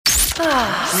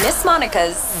Miss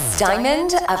Monica's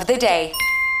Diamond of the Day.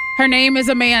 Her name is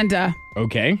Amanda.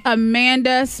 Okay.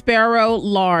 Amanda Sparrow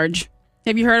Large.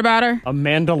 Have you heard about her?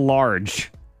 Amanda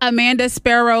Large. Amanda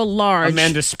Sparrow Large.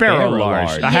 Amanda Sparrow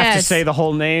Large. I have to Yes. say the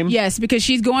whole name? Yes, because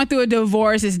she's going through a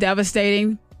divorce. It's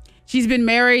devastating. She's been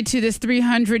married to this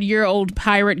 300-year-old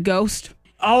pirate ghost.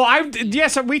 Oh,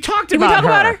 yes, we talked Did we about talk her.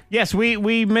 about her? Yes,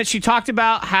 she talked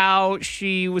about how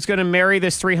she was going to marry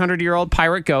this 300-year-old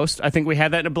pirate ghost. I think we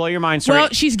had that in a Blow Your Mind story. Well,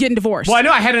 she's getting divorced. Well, I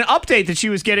know I had an update that she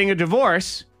was getting a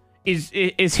divorce. Is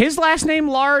his last name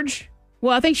Large?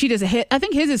 Well, I think she does a hit. I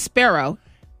think his is Sparrow.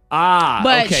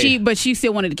 But okay. she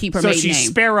still wanted to keep her so maiden she's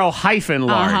name. Sparrow hyphen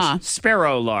Large. Uh-huh.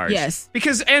 Sparrow Large. Yes.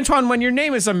 Because, Antoine, when your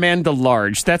name is Amanda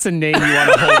Large, that's a name you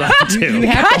want to hold on to. You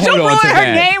have to hold on ruin to her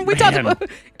that. name. We talked about.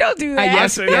 Don't do that.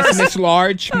 Yes, Miss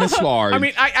Large. Miss Large. I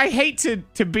mean, I hate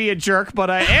to be a jerk, but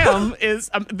I am.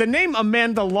 The name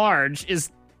Amanda Large is...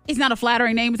 It's not a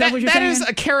flattering name. Is that what you're that saying? is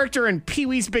a character in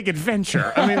Pee-wee's Big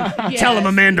Adventure. I mean, tell him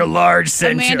Amanda Large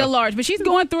sent Amanda you. Large. But she's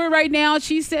going through it right now.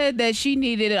 She said that she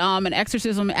needed an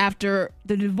exorcism after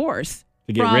the divorce.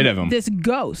 To get from rid of him. This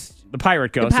ghost. The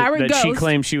pirate ghost that she ghost.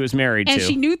 claimed she was married And to.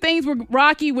 she knew things were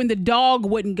rocky when the dog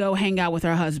wouldn't go hang out with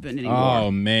her husband anymore.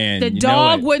 Oh, man. The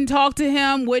dog wouldn't talk to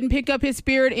him, wouldn't pick up his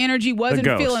spirit energy, wasn't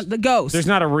ghost. feeling the ghost. There's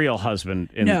not a real husband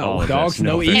in all of Dogs, this.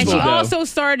 no there's evil. and she not. though. also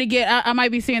started to get, I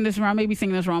might be saying this wrong,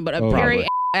 but a Probably.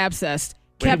 abscess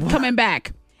kept coming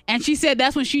back. And she said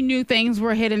that's when she knew things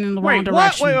were heading in the wrong Wait,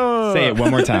 direction. what? Say it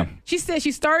one more time. She said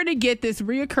she started to get this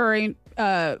reoccurring,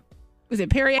 was it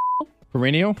Perennial?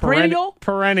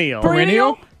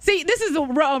 Perennial. See, this is a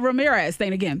Ramirez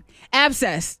thing again.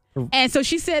 Abscess. And so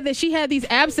she said that she had these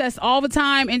abscess all the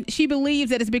time, and she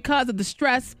believes that it's because of the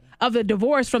stress of the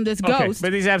divorce from this Okay, ghost.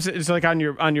 but these apps, it's like on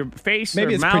your face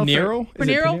Maybe or it's mouth. Perennial? Is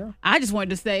it Panero? I just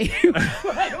wanted to say.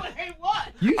 What?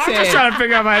 You I'm just trying to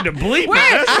figure out if I had to bleep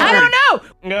Where? it. I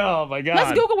don't know. Oh, my God.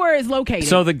 Let's Google where it's located.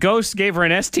 So the ghost gave her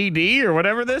an STD or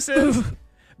whatever this is?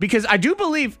 Because I do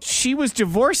believe she was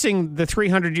divorcing the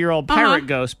 300-year-old pirate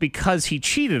ghost because he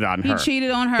cheated on her. He cheated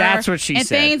on her. That's what she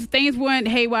said. And things went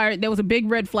haywire. There was a big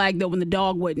red flag, though, when the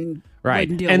dog wouldn't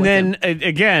deal and with then him.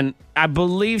 Again, I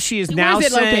believe she is Where's now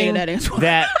it located saying at, Antoine?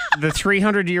 that the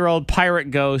 300-year-old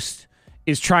pirate ghost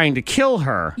is trying to kill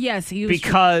her. Yes, he was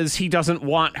because he doesn't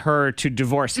want her to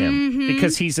divorce him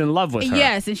because he's in love with her.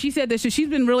 Yes, and she said that she's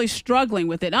been really struggling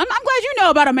with it. I'm glad you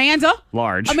know about Amanda.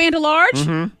 Large. Amanda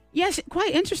Large? Yes,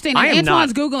 quite interesting. I am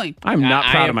Antoine's not- Googling. I'm not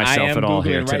I proud am- of myself I am at all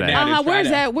here Googling right today. now.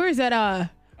 Where is that?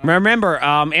 Remember,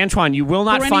 Antoine, you will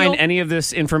not Perennial? find any of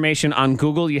this information on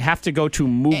Google. You have to go to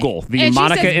Moogle, the And she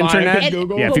Monica says- Internet. Monica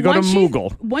Google? Yeah, if But you go to once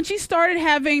Moogle. Once she started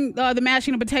having the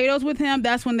mashing of potatoes with him,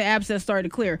 that's when the abscess started to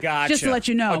clear. Gotcha. Just to let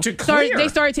you know. Oh, to clear. They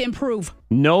started to improve.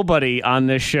 Nobody on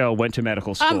this show went to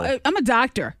medical school. I'm a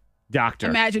doctor. Doctor.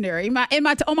 Imaginary.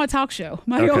 On my talk show.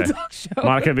 My Okay. old talk show.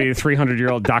 Monica be the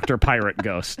 300-year-old Dr. Pirate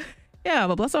Ghost. Yeah,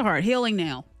 but bless her heart. Healing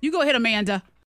now. You go ahead, Amanda.